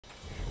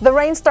The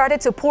rain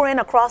started to pour in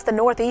across the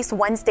Northeast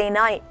Wednesday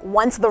night.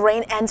 Once the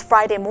rain ends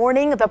Friday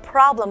morning, the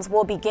problems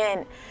will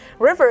begin.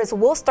 Rivers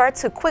will start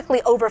to quickly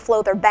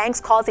overflow their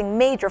banks, causing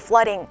major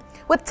flooding.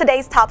 With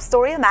today's top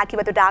story,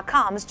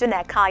 AccuWeather.com's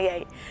Jeanette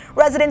Kaye.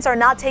 Residents are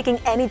not taking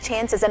any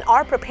chances and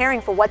are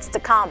preparing for what's to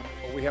come.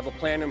 We have a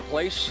plan in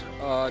place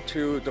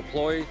to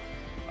deploy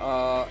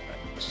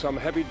some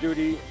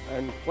heavy-duty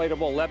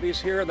inflatable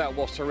levees here that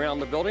will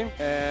surround the building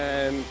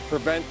and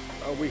prevent,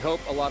 we hope,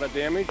 a lot of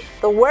damage.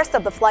 The worst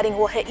of the flooding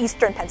will hit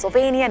eastern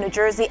Pennsylvania, New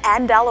Jersey,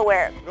 and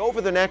Delaware.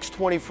 Over the next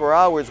 24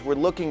 hours, we're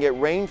looking at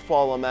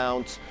rainfall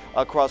amounts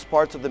across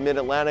parts of the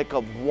mid-Atlantic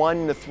of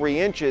 1 to 3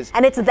 inches.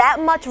 And it's that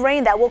much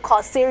rain that will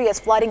cause serious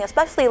flooding,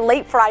 especially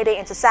late Friday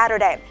into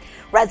Saturday.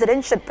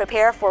 Residents should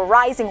prepare for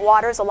rising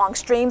waters along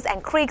streams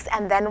and creeks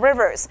and then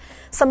rivers.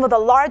 Some of the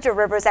larger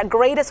rivers at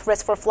greatest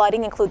risk for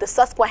flooding include the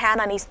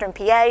Susquehanna in eastern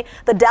PA,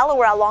 the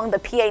Delaware along the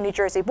PA-New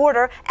Jersey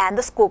border, and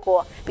the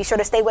Schuylkill. Be sure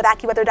to stay with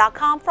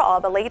AccuWeather.com for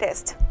all the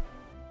latest.